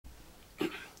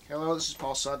Hello, this is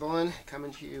Paul Sutherland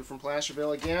coming to you from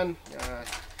Placerville again.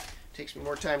 Takes me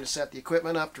more time to set the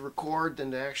equipment up to record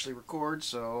than to actually record,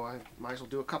 so I might as well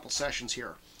do a couple sessions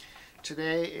here.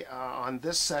 Today, on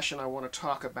this session, I want to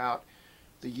talk about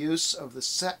the use of the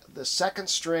second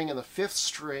string and the fifth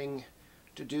string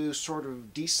to do sort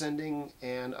of descending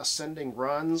and ascending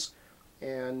runs,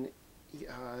 and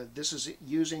this is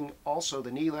using also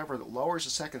the knee lever that lowers the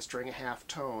second string a half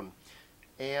tone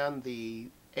and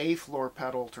the A floor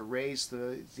pedal to raise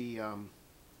the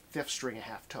fifth string a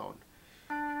half tone.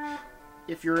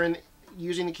 If you're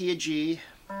using the key of G,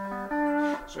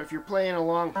 so if you're playing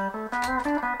along,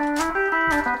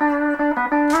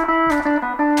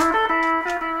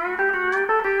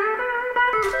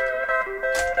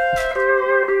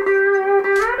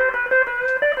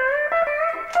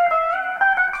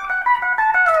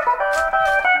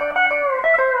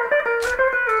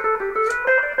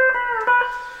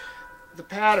 the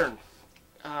pattern,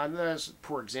 that's a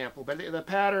poor example, but the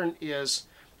pattern is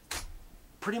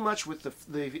pretty much with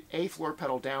the A floor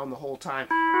pedal down the whole time.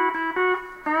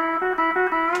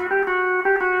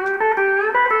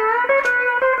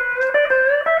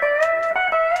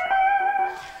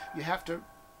 You have to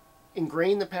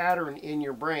ingrain the pattern in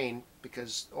your brain,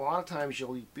 because a lot of times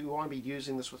you want to be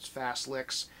using this with fast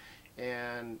licks,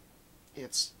 and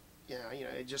it's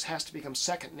it just has to become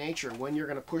second nature when you're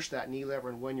going to push that knee lever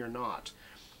and when you're not.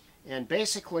 And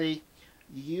basically,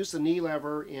 you use the knee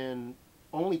lever in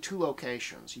only two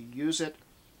locations. You use it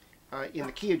in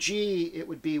the key of G. It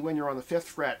would be when you're on the 5th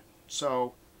fret.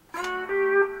 So,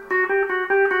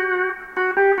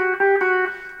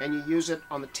 and you use it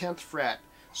on the 10th fret.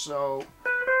 So,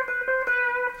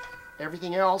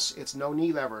 everything else, it's no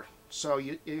knee lever. So,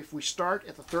 if we start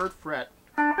at the 3rd fret,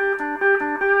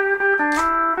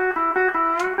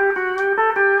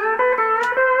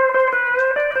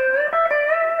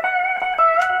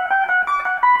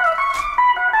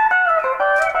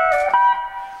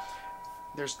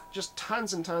 there's just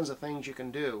tons and tons of things you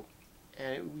can do,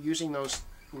 and using those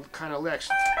kind of licks.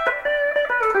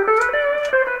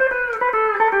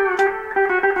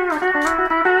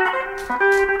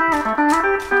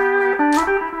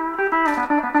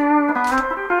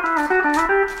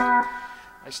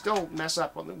 I still mess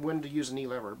up on when to use a knee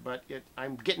lever, but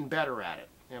I'm getting better at it,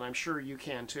 and I'm sure you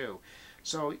can too.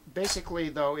 So basically,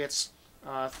 though, it's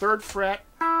 3rd fret,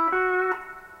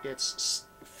 it's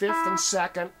 5th and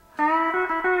 2nd,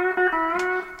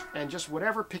 and just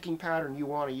whatever picking pattern you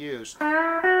want to use. And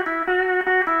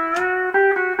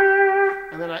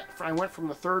then I went from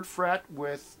the 3rd fret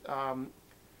with the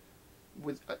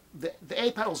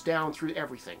A pedal's down through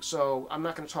everything, so I'm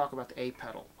not going to talk about the A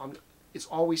pedal. It's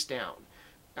always down.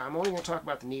 I'm only going to talk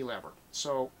about the knee lever.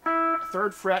 So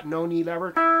 3rd fret, no knee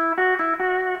lever.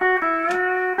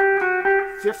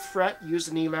 5th fret, use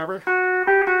the knee lever.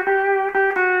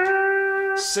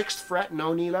 6th fret,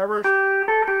 no knee lever.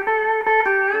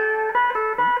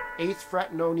 8th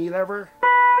fret, no knee lever.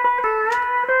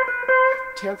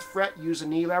 10th fret, use a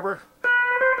knee lever.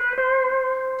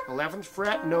 11th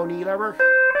fret, no knee lever.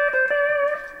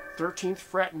 13th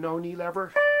fret, no knee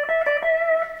lever.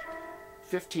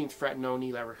 15th fret, no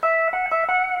knee lever.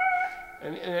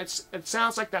 And it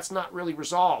sounds like that's not really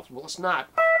resolved. Well, it's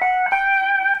not.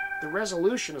 The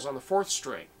resolution is on the 4th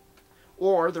string,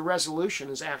 or the resolution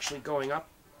is actually going up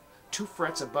 2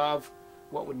 frets above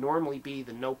what would normally be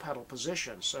the no pedal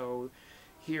position. So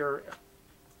here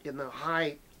in the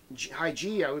high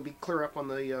G, I would be clear up on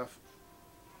the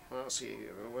let's see,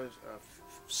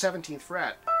 17th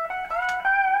fret.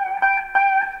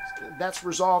 That's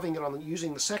resolving it on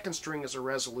using the 2nd string as a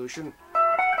resolution.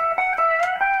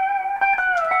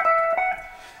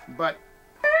 But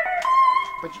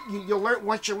you'll learn,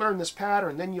 once you learn this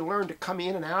pattern, then you learn to come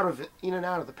in and out of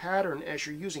the pattern as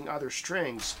you're using other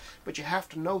strings. But you have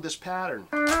to know this pattern.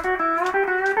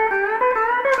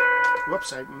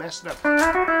 Whoops, I messed up.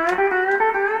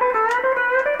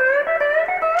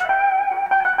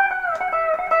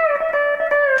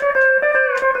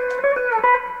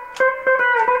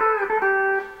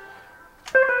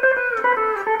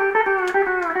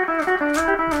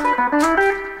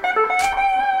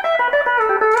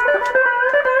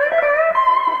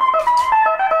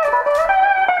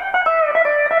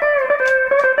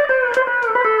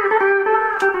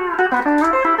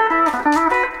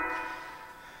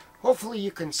 Hopefully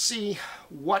you can see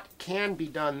what can be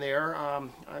done there.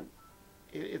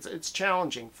 It's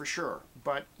challenging for sure,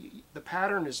 but the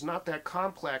pattern is not that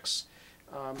complex.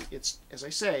 It's, as I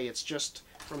say, it's just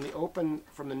from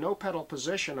the no pedal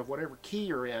position of whatever key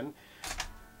you're in,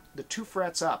 the 2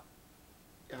 frets up.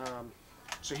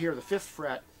 So here, the 5th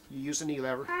fret, you use the knee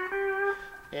lever.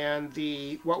 and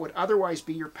what would otherwise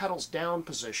be your pedals down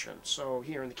position. So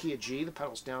here in the key of G, the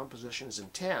pedals down position is in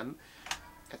 10.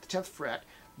 At the 10th fret,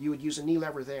 you would use a knee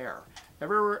lever there.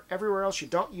 Everywhere else you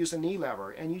don't use a knee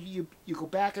lever, and you go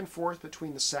back and forth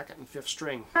between the 2nd and 5th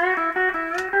string.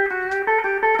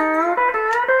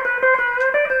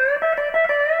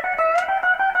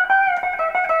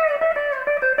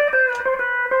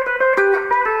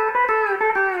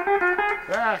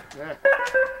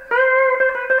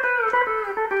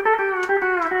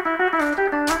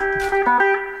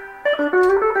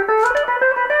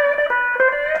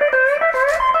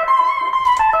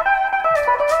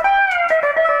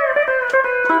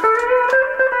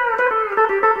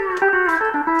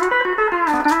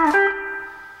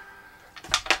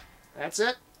 That's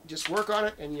it. Just work on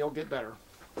it and you'll get better.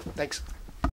 Thanks.